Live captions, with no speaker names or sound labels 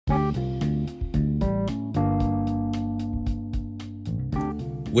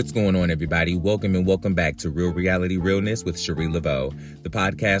What's going on, everybody? Welcome and welcome back to Real Reality Realness with Cherie Laveau, the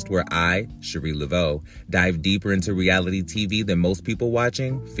podcast where I, Cherie Laveau, dive deeper into reality TV than most people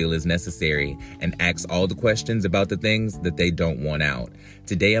watching feel is necessary and ask all the questions about the things that they don't want out.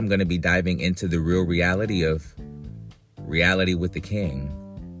 Today, I'm going to be diving into the real reality of reality with the king.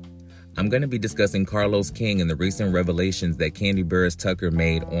 I'm going to be discussing Carlos King and the recent revelations that Kandi Burruss-Tucker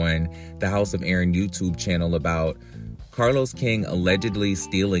made on the House of Aaron YouTube channel about Carlos King allegedly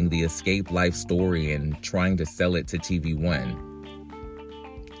stealing the Escape Life story and trying to sell it to TV One.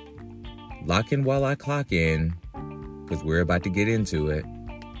 Lock in while I clock in, because we're about to get into it.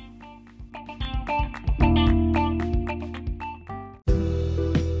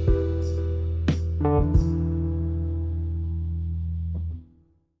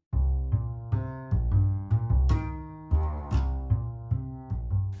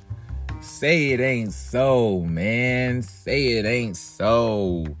 Say it ain't so, man. Say it ain't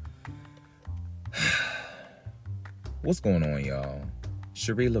so. What's going on, y'all?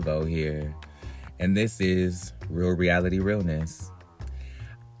 Cherie Laveau here, and this is Real Reality Realness.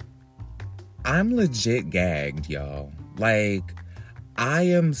 I'm legit gagged, y'all. Like, I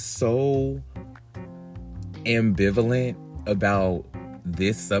am so ambivalent about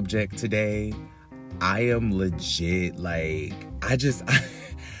this subject today. I am legit, like,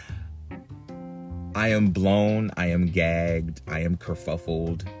 I am blown, I am gagged, I am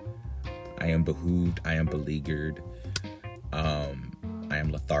kerfuffled, I am behooved, I am beleaguered, I am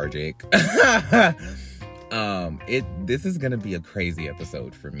lethargic. This is gonna be a crazy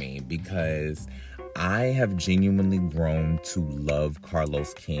episode for me because I have genuinely grown to love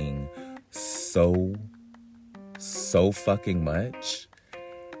Carlos King so fucking much.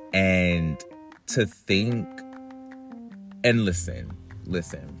 And to think, and listen,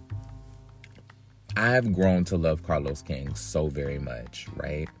 I have grown to love Carlos King so very much,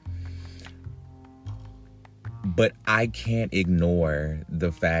 right? But I can't ignore the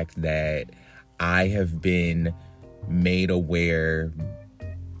fact that I have been made aware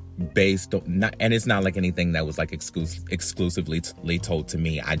based on, and it's not like anything that was like exclusively told to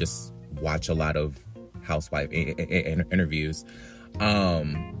me. I just watch a lot of housewife interviews.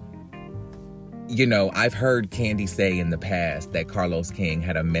 You know, I've heard Kandi say in the past that Carlos King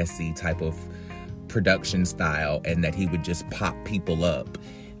had a messy type of production style and that he would just pop people up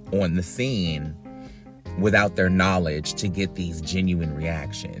on the scene without their knowledge to get these genuine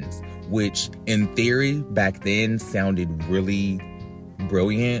reactions, which in theory back then sounded really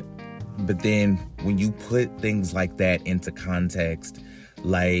brilliant. But then when you put things like that into context,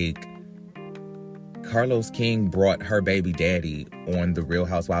 like Carlos King brought her baby daddy on The Real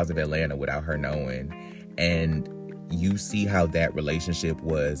Housewives of Atlanta without her knowing, and you see how that relationship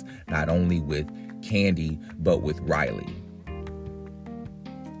was not only with Kandi, but with Riley.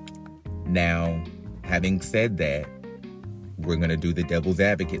 Now, having said that, we're going to do the devil's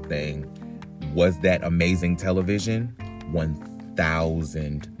advocate thing. Was that amazing television?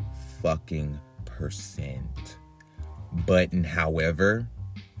 1,000 fucking %. But, and however,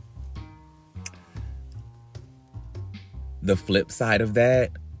 the flip side of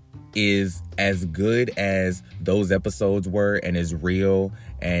that is as good as those episodes were and as real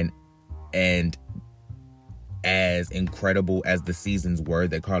and as incredible as the seasons were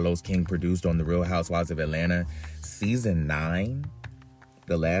that Carlos King produced on The Real Housewives of Atlanta, season 9,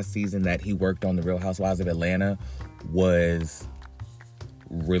 the last season that he worked on The Real Housewives of Atlanta, was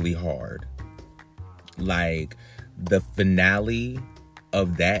really hard. Like, the finale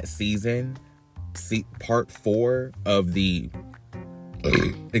of that season, part 4 of the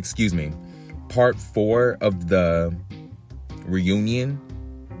part 4 of the reunion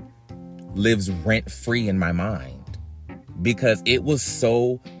lives rent-free in my mind, because it was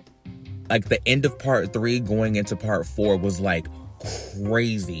so, like, the end of part 3 going into part 4 was like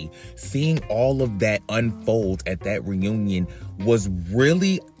crazy. Seeing all of that unfold at that reunion was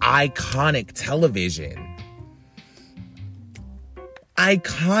really iconic television.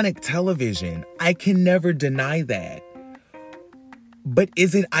 Iconic television. I can never deny that. But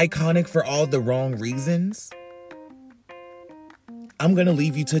is it iconic for all the wrong reasons? I'm going to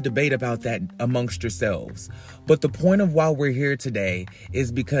leave you to debate about that amongst yourselves. But the point of why we're here today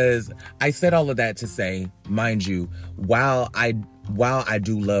is because I said all of that to say, mind you, while I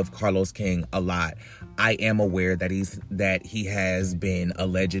do love Carlos King a lot, I am aware that he has been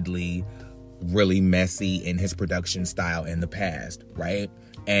allegedly really messy in his production style in the past, right?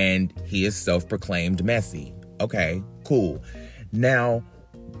 And he is self-proclaimed messy. Okay, cool. Now,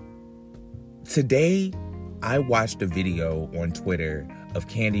 today, I watched a video on Twitter of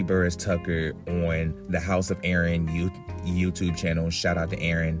Kandi Burruss-Tucker on the House of Aaron YouTube channel. Shout out to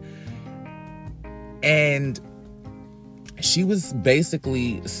Aaron. And she was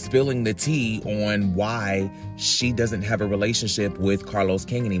basically spilling the tea on why she doesn't have a relationship with Carlos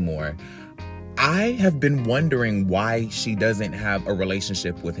King anymore. I have been wondering why she doesn't have a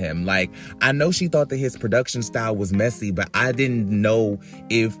relationship with him. Like, I know she thought that his production style was messy, but I didn't know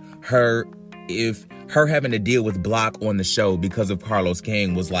if her having to deal with Block on the show because of Carlos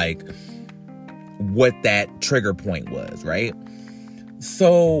King was like what that trigger point was, right?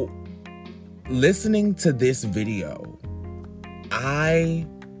 So, listening to this video, I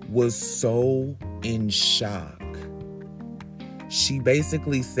was so in shock. She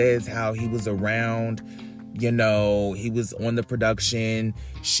basically says how he was around, he was on the production.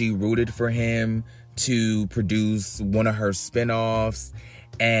 She rooted for him to produce one of her spinoffs.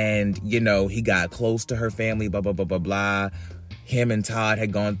 And, he got close to her family, blah, blah, blah, blah, blah. Him and Todd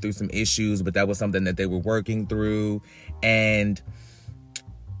had gone through some issues, but that was something that they were working through. And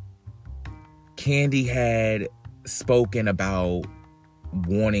Kandi had spoken about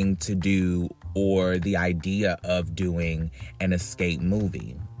wanting to do or the idea of doing an escape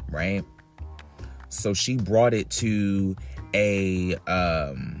movie, right? So she brought it to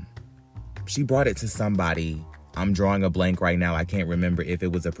somebody. I'm drawing a blank right now. I can't remember if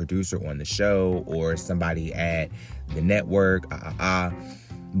it was a producer on the show or somebody at the network.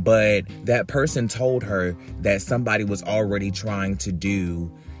 But that person told her that somebody was already trying to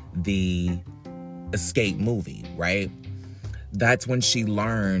do the escape movie, right? That's when she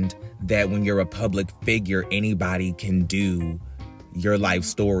learned that when you're a public figure, anybody can do your life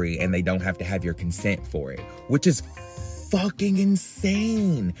story and they don't have to have your consent for it, which is fucking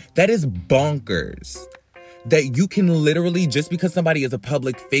insane. That is bonkers. That you can literally, just because somebody is a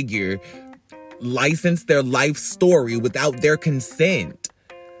public figure, license their life story without their consent.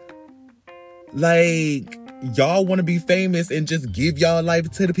 Like, y'all want to be famous and just give y'all life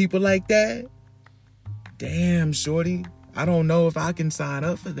to the people like that? Damn, shorty. I don't know if I can sign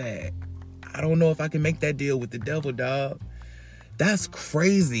up for that. I don't know if I can make that deal with the devil, dog. That's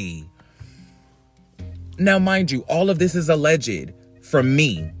crazy. Now, mind you, all of this is alleged from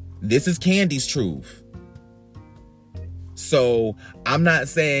me. This is Kandi's truth. So I'm not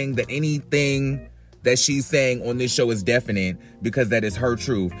saying that anything that she's saying on this show is definite because that is her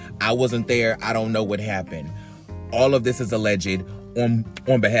truth. I wasn't there. I don't know what happened. All of this is alleged on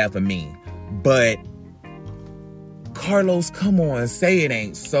behalf of me. But Carlos, come on, say it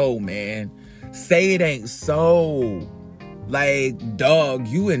ain't so, man. Say it ain't so. Like, dog,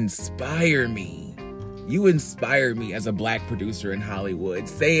 you inspire me. You inspire me as a black producer in Hollywood.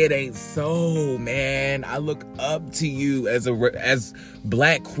 Say it ain't so, man. I look up to you as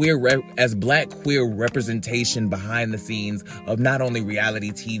black queer representation behind the scenes of not only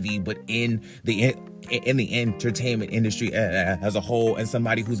reality TV but in the entertainment industry as a whole, and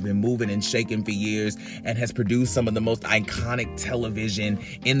somebody who's been moving and shaking for years and has produced some of the most iconic television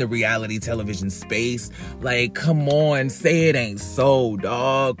in the reality television space. Like, come on, say it ain't so,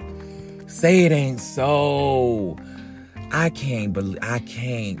 dog. Say it ain't so. I can't,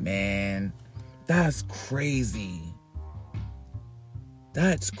 man. That's crazy.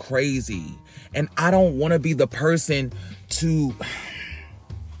 That's crazy. And I don't want to be the person to...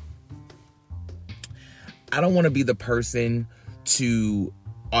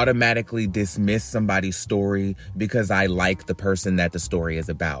 automatically dismiss somebody's story because I like the person that the story is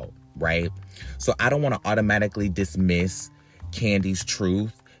about, right? So I don't want to automatically dismiss Kandi's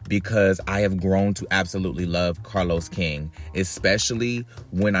truth because I have grown to absolutely love Carlos King, especially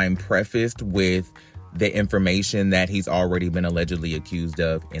when I'm prefaced with the information that he's already been allegedly accused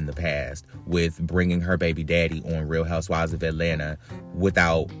of in the past, with bringing her baby daddy on Real Housewives of Atlanta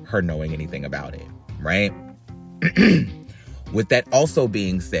without her knowing anything about it, right? With that also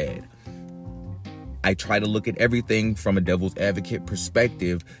being said, I try to look at everything from a devil's advocate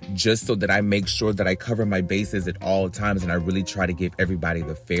perspective just so that I make sure that I cover my bases at all times, and I really try to give everybody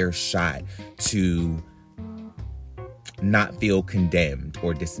the fair shot to not feel condemned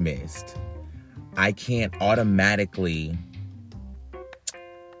or dismissed. I can't automatically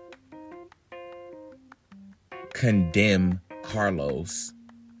condemn Carlos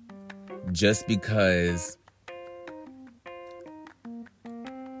just because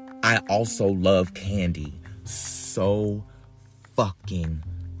I also love Kandi so fucking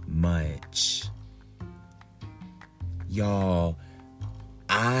much. Y'all,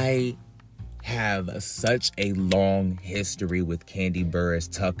 I have such a long history with Kandi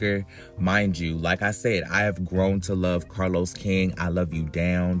Burruss Tucker. Mind you, like I said, I have grown to love Carlos King. I love you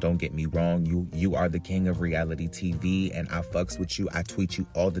down. Don't get me wrong. You are the king of reality TV, and I fucks with you. I tweet you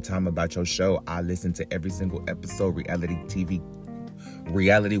all the time about your show. I listen to every single episode. Reality TV,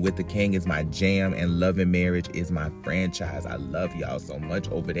 Reality with the King is my jam, and Love and Marriage is my franchise. I love y'all so much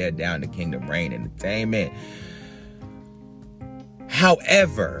over there down the Kingdom Reign Entertainment.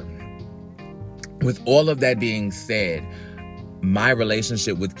 However, with all of that being said, my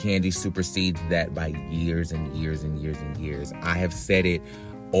relationship with Kandi supersedes that by years and years and years and years. I have said it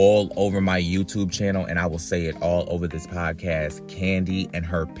all over my YouTube channel, and I will say it all over this podcast. Kandi and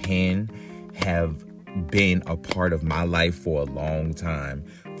her pen have been a part of my life for a long time.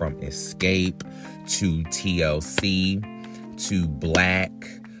 From Escape to TLC to Black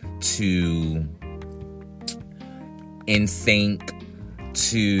to NSYNC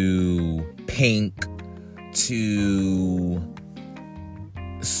to Pink to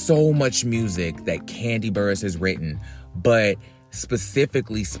so much music that Kandi Burruss has written. But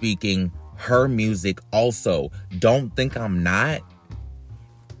specifically speaking, her music also, Don't Think I'm Not,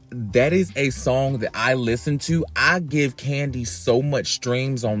 that is a song that I listen to. I give Kandi so much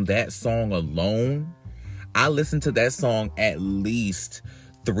streams on that song alone. I listen to that song at least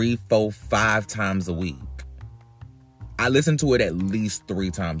 3, 4, 5 times a week. I listen to it at least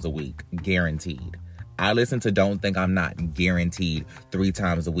 3 times a week, guaranteed. I listen to Don't Think I'm Not, guaranteed, 3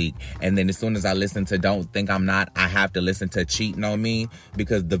 times a week. And then as soon as I listen to Don't Think I'm Not, I have to listen to Cheating on Me,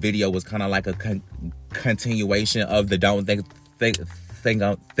 because the video was kind of like a continuation of the Don't Think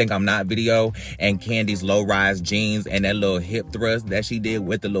I'm Not video, and Kandi's low-rise jeans and that little hip thrust that she did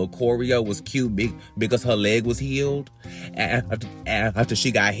with the little choreo was cute because her leg was healed after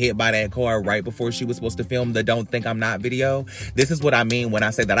she got hit by that car right before she was supposed to film the Don't Think I'm Not video. This is what I mean when I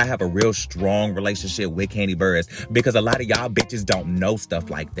say that I have a real strong relationship with Kandi Burruss, because a lot of y'all bitches don't know stuff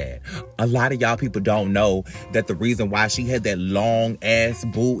like that. A lot of y'all people don't know that the reason why she had that long ass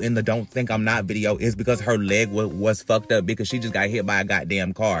boot in the Don't Think I'm Not video is because her leg was fucked up because she just got hit by a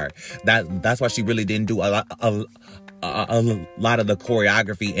goddamn car. That's why she really didn't do a lot of the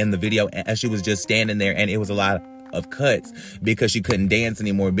choreography in the video, and she was just standing there, and it was a lot of cuts because she couldn't dance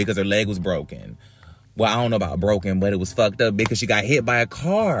anymore because her leg was broken. Well, I don't know about broken, but it was fucked up because she got hit by a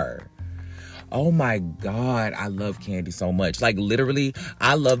car. Oh my God, I love Kandi so much. Like, literally,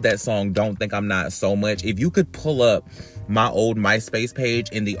 I love that song, Don't Think I'm Not, so much. If you could pull up my old MySpace page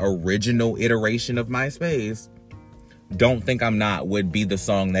in the original iteration of MySpace, Don't Think I'm Not would be the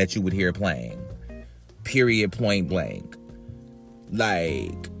song that you would hear playing. Period, point blank.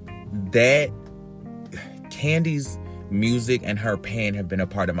 Like, that, Kandi's music and her pen have been a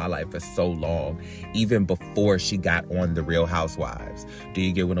part of my life for so long, even before she got on The Real Housewives. Do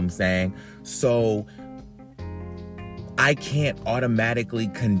you get what I'm saying? So, I can't automatically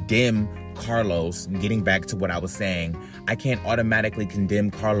condemn Carlos. Getting back to what I was saying, I can't automatically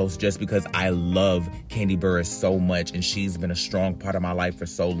condemn Carlos just because I love Kandi Burruss so much and she's been a strong part of my life for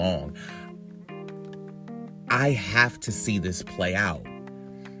so long. I have to see this play out.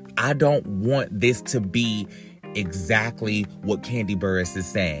 I don't want this to be exactly what Kandi Burruss is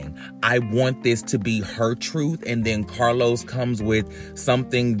saying. I want this to be her truth, and then Carlos comes with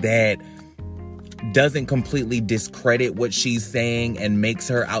something that doesn't completely discredit what she's saying and makes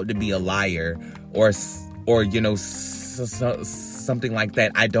her out to be a liar or you know, something like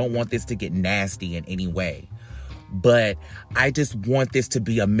that. I don't want this to get nasty in any way, but I just want this to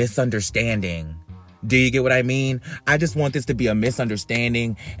be a misunderstanding. Do you get what I mean? I just want this to be a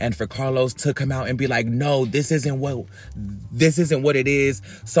misunderstanding, and for Carlos to come out and be like, no, this isn't what it is.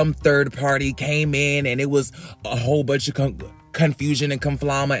 Some third party came in and it was a whole bunch of confusion and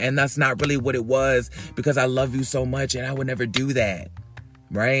conflama, and that's not really what it was, because I love you so much and I would never do that.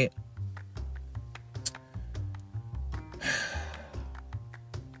 Right?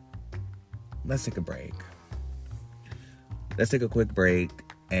 Let's take a break. Let's take a quick break,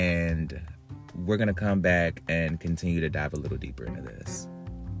 and we're going to come back and continue to dive a little deeper into this.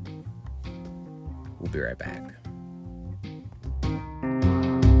 We'll be right back.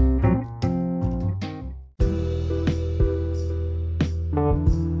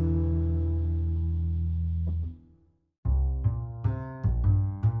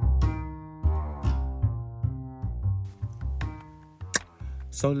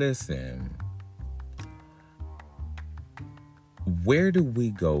 So listen, where do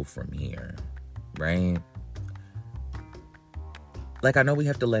we go from here? Right? Like, I know we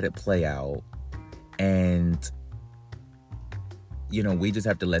have to let it play out, and, you know, we just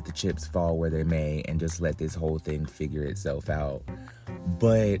have to let the chips fall where they may and just let this whole thing figure itself out.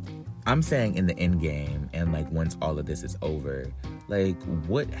 But I'm saying in the end game, and like once all of this is over, like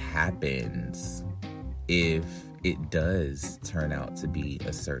what happens if it does turn out to be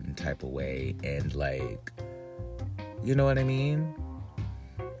a certain type of way, and like, you know what I mean?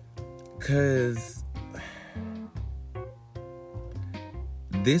 Because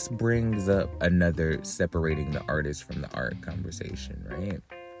this brings up another separating the artist from the art conversation, right?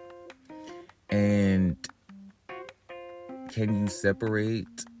 And can you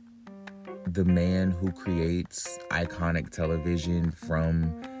separate the man who creates iconic television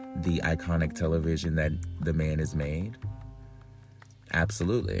from the iconic television that the man has made?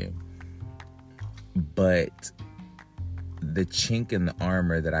 Absolutely. But the chink in the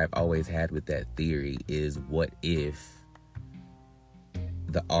armor that I've always had with that theory is, what if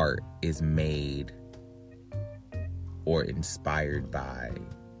the art is made or inspired by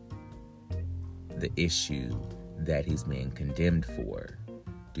the issue that he's being condemned for?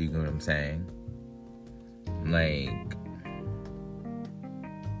 Do you know what I'm saying? Like,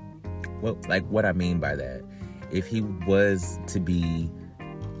 well, like what I mean by that, if he was to be,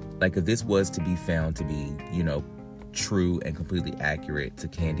 like if this was to be found to be, you know, true and completely accurate to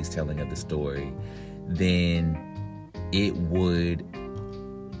Candy's telling of the story, then it would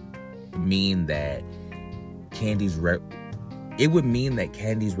mean that Candy's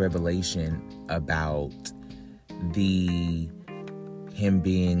revelation about him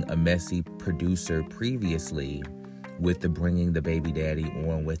being a messy producer previously, with the bringing the baby daddy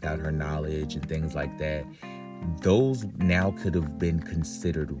on without her knowledge and things like that, those now could have been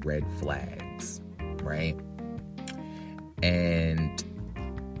considered red flags, right? And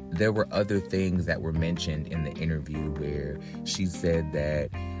there were other things that were mentioned in the interview where she said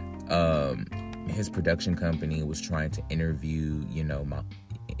that his production company was trying to interview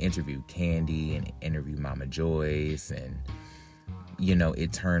Candy and interview Mama Joyce, and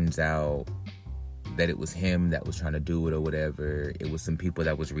it turns out that it was him that was trying to do it or whatever. It was some people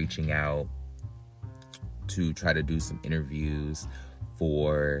that was reaching out to try to do some interviews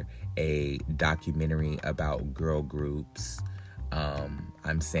for a documentary about girl groups.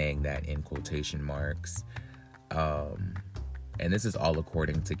 I'm saying that in quotation marks. And this is all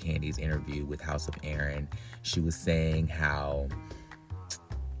according to Candy's interview with House of Aaron. She was saying how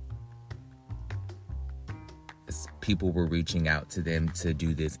people were reaching out to them to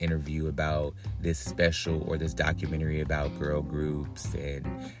do this interview about this special or this documentary about girl groups, and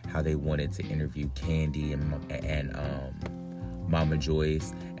how they wanted to interview Candy and Mama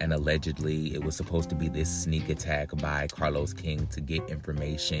Joyce, and allegedly it was supposed to be this sneak attack by Carlos King to get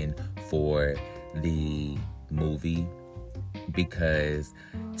information for the movie, because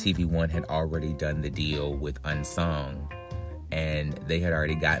TV One had already done the deal with Unsung, and they had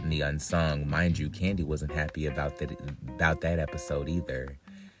already gotten the Unsung. Mind you, Candy wasn't happy about that episode either.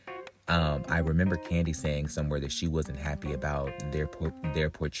 I remember Candy saying somewhere that she wasn't happy about their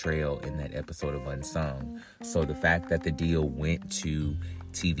portrayal in that episode of Unsung. So the fact that the deal went to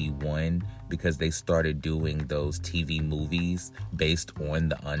TV One because they started doing those TV movies based on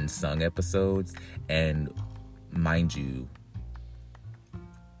the Unsung episodes, and mind you,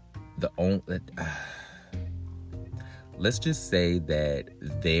 let's just say that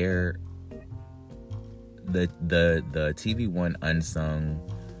the TV One Unsung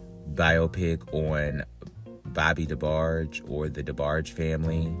biopic on Bobby DeBarge or the DeBarge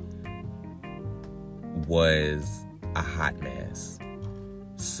family was a hot mess.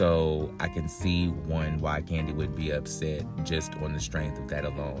 So I can see why Candy would be upset just on the strength of that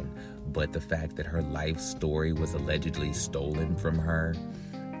alone. But the fact that her life story was allegedly stolen from her,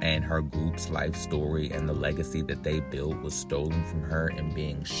 and her group's life story and the legacy that they built was stolen from her, and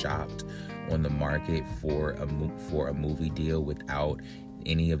being shopped on the market for a movie deal without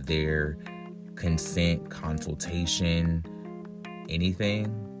any of their consent, consultation, anything.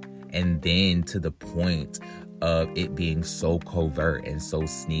 And then to the point of it being so covert and so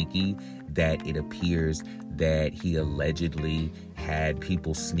sneaky that it appears that he allegedly had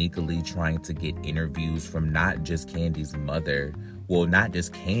people sneakily trying to get interviews from not just Candy's mother, well, not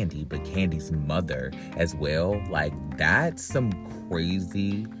just Candy, but Candy's mother as well. Like, that's some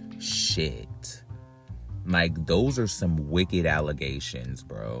crazy shit. Like, those are some wicked allegations,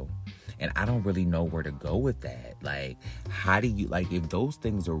 bro. And I don't really know where to go with that. Like, how do you, like, if those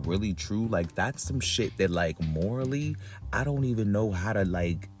things are really true, like, that's some shit that, like, morally, I don't even know how to,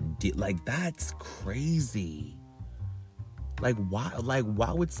 like, that's crazy. Like,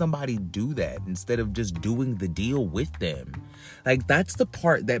 why would somebody do that instead of just doing the deal with them? Like, that's the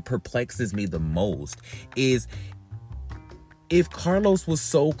part that perplexes me the most, is if Carlos was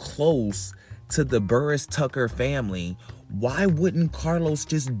so close to the Burris Tucker family, why wouldn't Carlos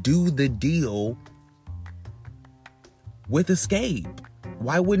just do the deal with Escape?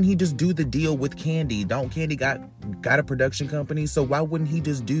 Why wouldn't he just do the deal with Candy? Candy got a production company, so why wouldn't he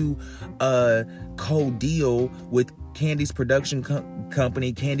just do a co-deal with Candy's production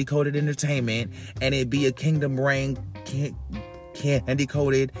company, Candy Coated Entertainment, and it'd be a Kingdom Reign Candy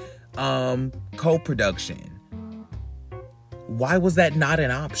Coated co-production? Why was that not an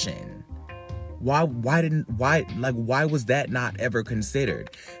option? Why was that not ever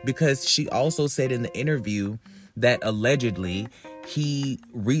considered? Because she also said in the interview that allegedly he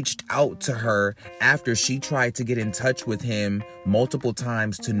reached out to her after she tried to get in touch with him multiple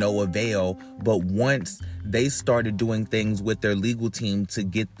times to no avail. But once they started doing things with their legal team to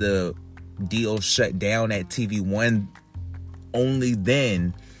get the deal shut down at TV1, only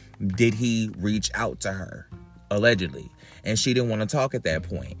then did he reach out to her, allegedly. And she didn't want to talk at that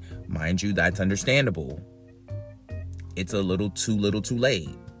point. Mind you, that's understandable. It's a little too late.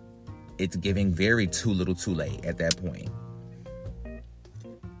 It's giving very too little too late at that point.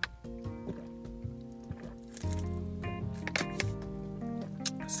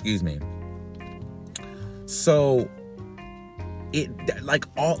 Excuse me. So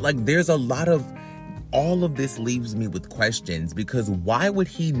there's a lot of, all of this leaves me with questions, because why would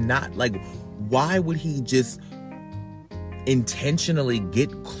he just intentionally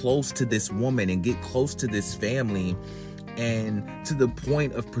get close to this woman and get close to this family, and to the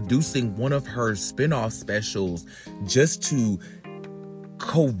point of producing one of her spin-off specials just to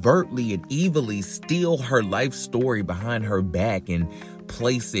covertly and evilly steal her life story behind her back and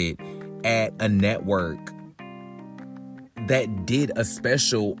place it at a network that did a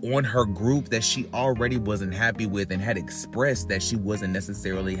special on her group that she already wasn't happy with and had expressed that she wasn't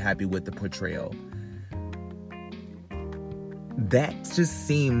necessarily happy with the portrayal? That just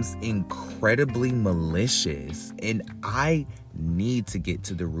seems incredibly malicious, and I need to get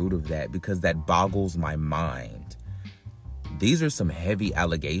to the root of that, because that boggles my mind. These are some heavy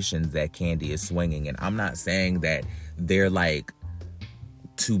allegations that Candy is swinging, and I'm not saying that they're like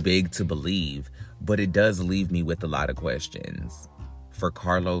too big to believe, but it does leave me with a lot of questions for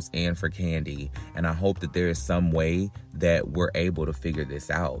Carlos and for Candy, and I hope that there is some way that we're able to figure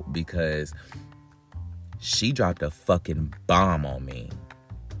this out, because she dropped a fucking bomb on me.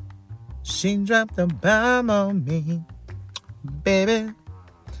 She dropped a bomb on me, baby.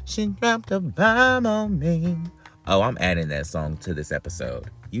 She dropped a bomb on me. Oh, I'm adding that song to this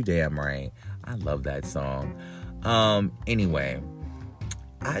episode. You damn right. I love that song. Anyway,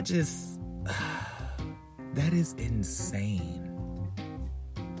 that is insane.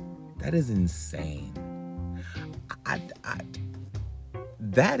 That is insane.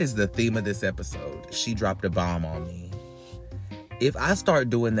 That is the theme of this episode. She dropped a bomb on me. If I start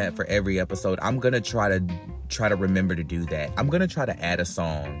doing that for every episode, I'm going to try to remember to do that. I'm going to try to add a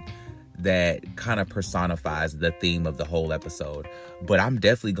song that kind of personifies the theme of the whole episode. But I'm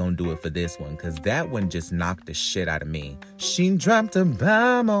definitely going to do it for this one, because that one just knocked the shit out of me. She dropped a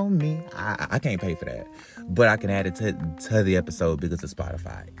bomb on me. I can't pay for that, but I can add it to the episode because of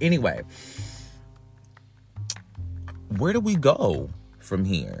Spotify. Anyway, where do we go from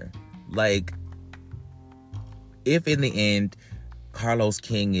here? Like, if in the end Carlos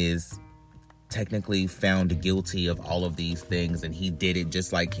King is technically found guilty of all of these things, and he did it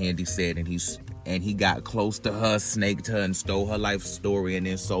just like Candy said, and he got close to her, snaked her, and stole her life story, and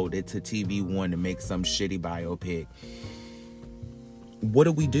then sold it to TV1 to make some shitty biopic, what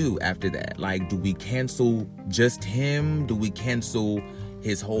do we do after that? Like, do we cancel just him? Do we cancel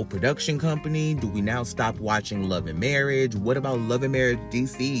his whole production company? Do we now stop watching Love and Marriage? What about Love and Marriage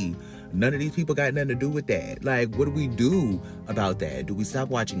DC? None of these people got nothing to do with that. Like, what do we do about that? Do we stop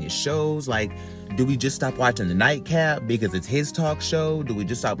watching his shows? Like, do we just stop watching the Nightcap because it's his talk show? Do we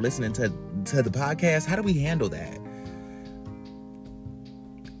just stop listening to the podcast? How do we handle that?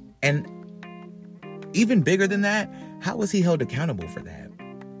 And even bigger than that, how was he held accountable for that?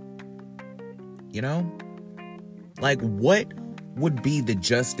 You know? Like, what would be the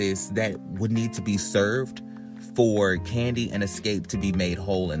justice that would need to be served for Candy and Escape to be made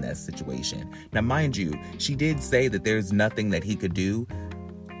whole in that situation? Now, mind you, she did say that there's nothing that he could do,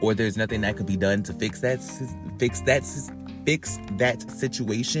 or there's nothing that could be done to fix that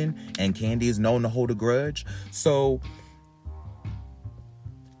situation, and Candy is known to hold a grudge. So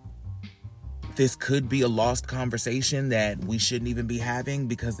this could be a lost conversation that we shouldn't even be having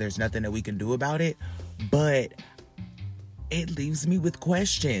because there's nothing that we can do about it. But it leaves me with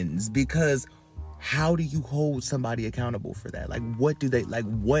questions, because how do you hold somebody accountable for that? Like, what do they, like,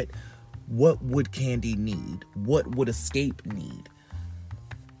 what would Candy need? What would Escape need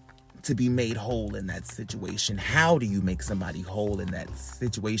to be made whole in that situation? How do you make somebody whole in that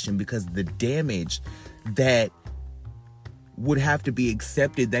situation? Because the damage that would have to be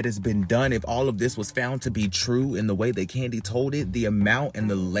accepted that has been done if all of this was found to be true in the way that Kandi told it, the amount and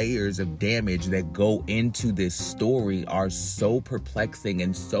the layers of damage that go into this story are so perplexing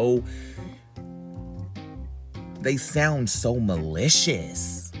and so... they sound so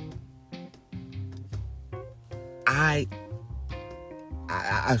malicious.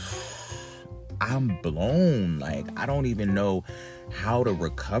 I'm blown. Like, I don't even know how to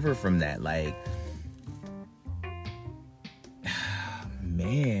recover from that. Like,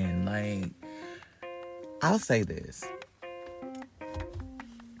 man, like, I'll say this.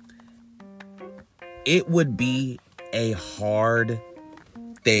 It would be a hard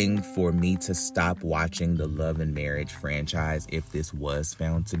thing for me to stop watching the Love and Marriage franchise if this was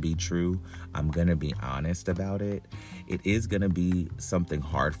found to be true. I'm gonna be honest about it. It is gonna be something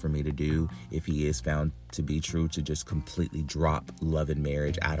hard for me to do if he is found to be true, to just completely drop Love and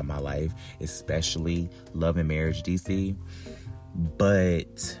Marriage out of my life, especially Love and Marriage DC.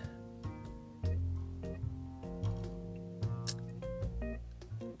 But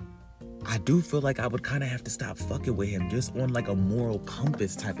I do feel like I would kind of have to stop fucking with him just on like a moral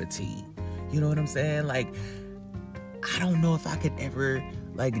compass type of tea. You know what I'm saying? Like, I don't know if I could ever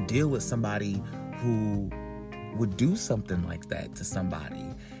like deal with somebody who would do something like that to somebody.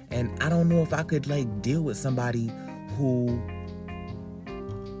 And I don't know if I could like deal with somebody who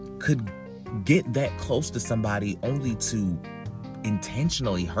could get that close to somebody only to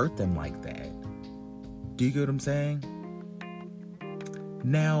intentionally hurt them like that. Do you get what I'm saying?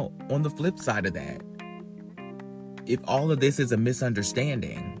 Now, on the flip side of that, if all of this is a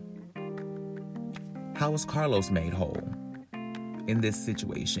misunderstanding, how is Carlos made whole in this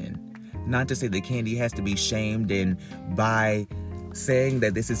situation? Not to say that Kandi has to be shamed, and by saying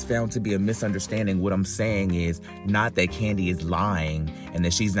that this is found to be a misunderstanding, what I'm saying is not that Kandi is lying and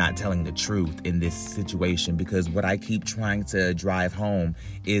that she's not telling the truth in this situation, because what I keep trying to drive home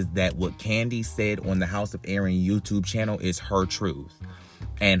is that what Kandi said on the House of Aaron YouTube channel is her truth.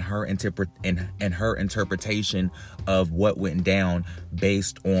 And her interpretation of what went down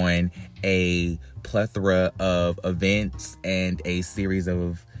based on a plethora of events and a series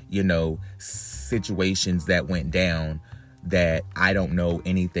of, you know, situations that went down that I don't know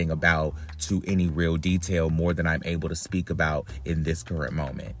anything about to any real detail more than I'm able to speak about in this current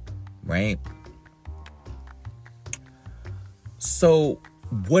moment, right? So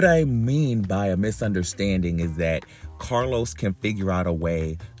what I mean by a misunderstanding is that Carlos can figure out a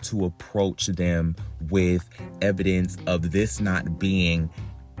way to approach them with evidence of this not being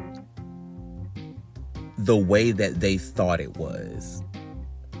the way that they thought it was,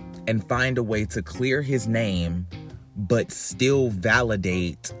 and find a way to clear his name, but still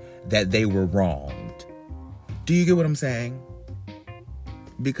validate that they were wronged. Do you get what I'm saying?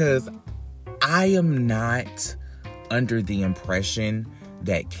 Because I am not under the impression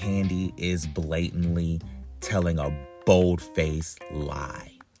that Kandi is blatantly telling a bold-faced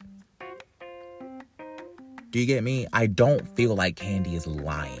lie. Do you get me? I don't feel like Kandi is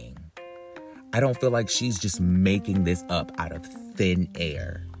lying. I don't feel like she's just making this up out of thin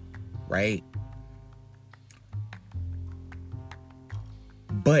air, right?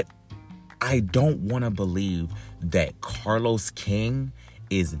 But I don't want to believe that Carlos King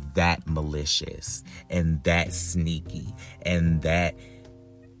is that malicious and that sneaky and that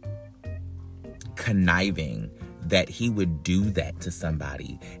conniving that he would do that to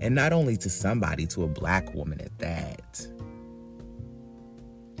somebody. And not only to somebody, to a black woman at that.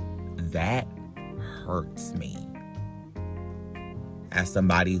 That hurts me. As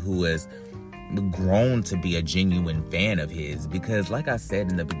somebody who has grown to be a genuine fan of his, because like I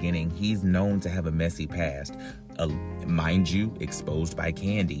said in the beginning, he's known to have a messy past, mind you, exposed by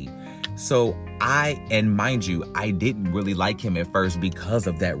Kandi. So mind you, I didn't really like him at first because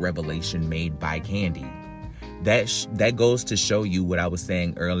of that revelation made by Kandi. That goes to show you what I was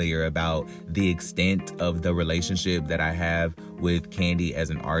saying earlier about the extent of the relationship that I have with Kandi as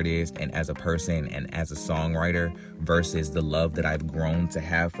an artist and as a person and as a songwriter versus the love that I've grown to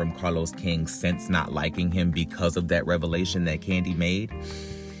have from Carlos King since not liking him because of that revelation that Kandi made.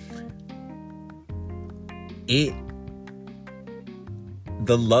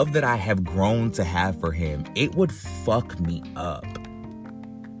 The love that I have grown to have for him, it would fuck me up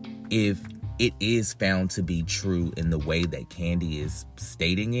if it is found to be true in the way that Kandi is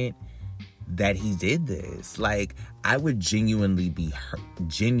stating it, that he did this. Like, I would genuinely be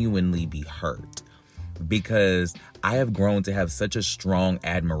hurt because I have grown to have such a strong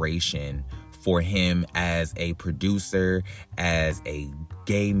admiration for him as a producer, as a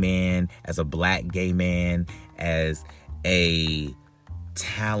gay man, as a black gay man, as a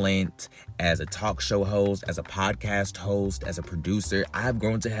talent, as a talk show host, as a podcast host, as a producer. I've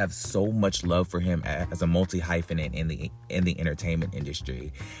grown to have so much love for him as a multi-hyphenate in the entertainment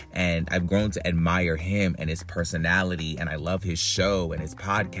industry. And I've grown to admire him and his personality, and I love his show and his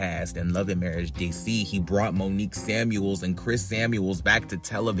podcast and Love and Marriage DC. He brought Monique Samuels and Chris Samuels back to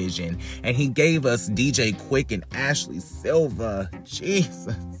television, and he gave us DJ Quick and Ashley Silva.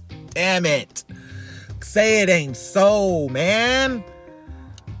 Jesus, damn it. Say it ain't so, man.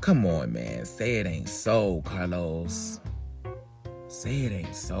 Come on, man. Say it ain't so, Carlos. Say it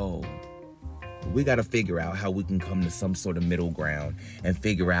ain't so. We got to figure out how we can come to some sort of middle ground and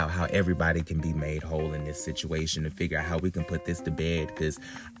figure out how everybody can be made whole in this situation, and figure out how we can put this to bed, because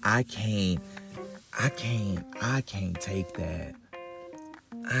I can't take that.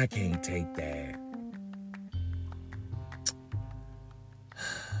 I can't take that.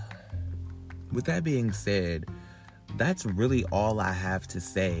 With that being said, that's really all I have to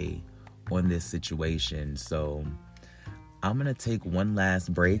say on this situation. So I'm going to take one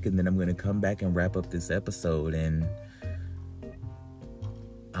last break, and then I'm going to come back and wrap up this episode, and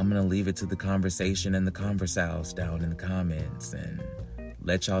I'm going to leave it to the conversation and the conversals down in the comments, and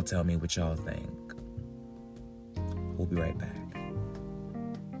let y'all tell me what y'all think. We'll be right back.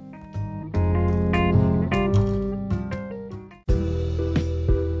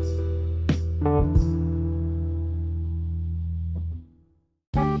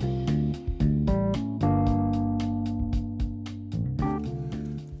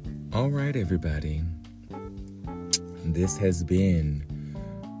 All right, everybody. This has been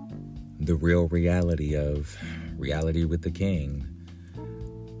the real reality of Reality with the King.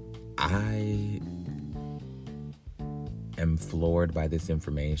 I am floored by this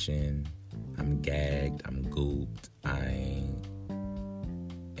information. I'm gagged. I'm gooped. I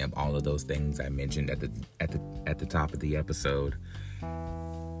am all of those things I mentioned at the top of the episode,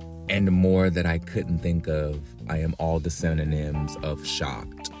 and more that I couldn't think of. I am all the synonyms of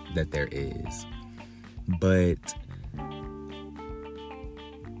shocked that there is. But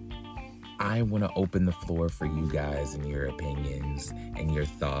I want to open the floor for you guys and your opinions and your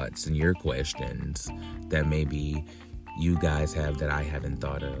thoughts and your questions that maybe you guys have that I haven't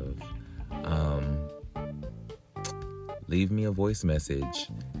thought of. Leave me a voice message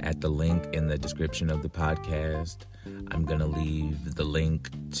at the link in the description of the podcast. I'm going to leave the link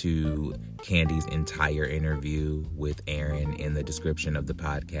to Candy's entire interview with Aaron in the description of the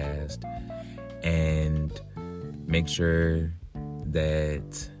podcast. And make sure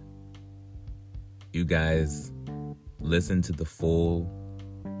that you guys listen to the full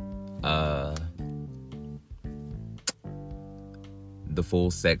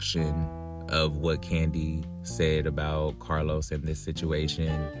section of what Candy said about Carlos in this situation,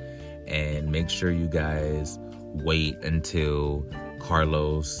 and make sure you guys wait until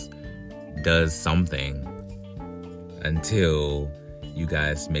Carlos does something until you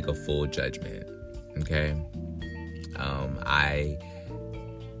guys make a full judgment. Okay?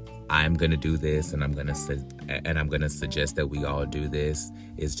 I'm gonna do this, and I'm gonna suggest that we all do this.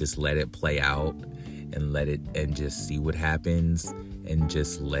 Is just let it play out and just see what happens, and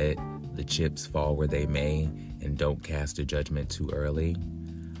just let the chips fall where they may, and don't cast a judgment too early.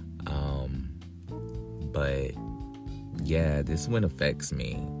 But yeah, this one affects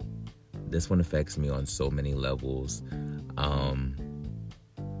me. This one affects me on so many levels.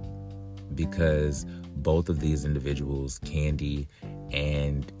 Because both of these individuals, Candy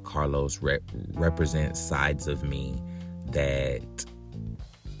and Carlos, represent sides of me that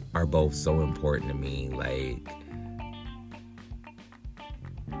are both so important to me. Like,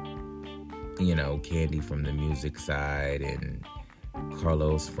 you know, Candy from the music side and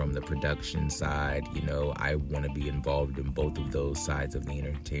Carlos from the production side. You know, I want to be involved in both of those sides of the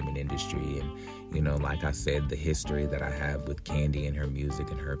entertainment industry. And, you know, like I said, the history that I have with Candy and her music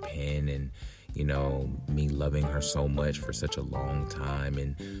and her pen, and, you know, me loving her so much for such a long time,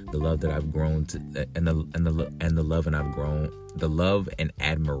 and the love that I've grown to, the love and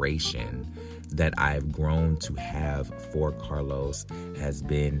admiration that I've grown to have for Carlos has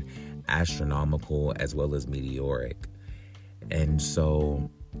been astronomical as well as meteoric. And so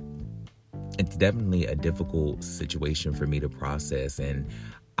it's definitely a difficult situation for me to process, and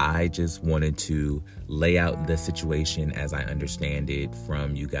I just wanted to lay out the situation as I understand it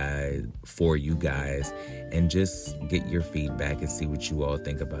from you guys, for you guys, and just get your feedback and see what you all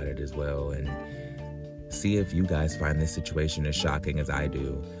think about it as well, and see if you guys find this situation as shocking as I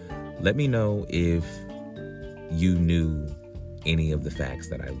do. Let me know if you knew any of the facts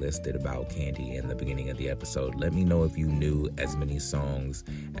that I listed about Candy in the beginning of the episode. Let me know if you knew as many songs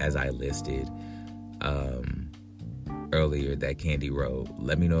as I listed earlier that Candy wrote.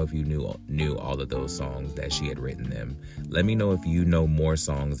 Let me know if you knew all of those songs that she had written them. Let me know if you know more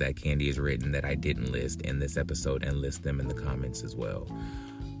songs that Candy has written that I didn't list in this episode, and list them in the comments as well.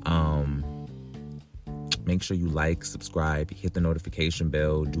 Make sure you like, subscribe, hit the notification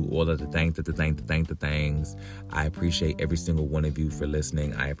bell, do all of the things. I appreciate every single one of you for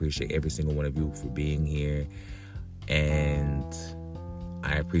listening. I appreciate every single one of you for being here. And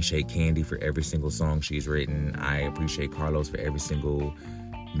I appreciate Candy for every single song she's written. I appreciate Carlos for every single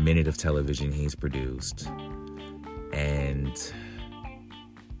minute of television he's produced. And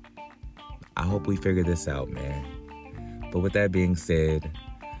I hope we figure this out, man. But with that being said,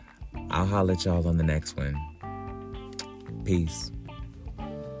 I'll holler at y'all on the next one. Peace.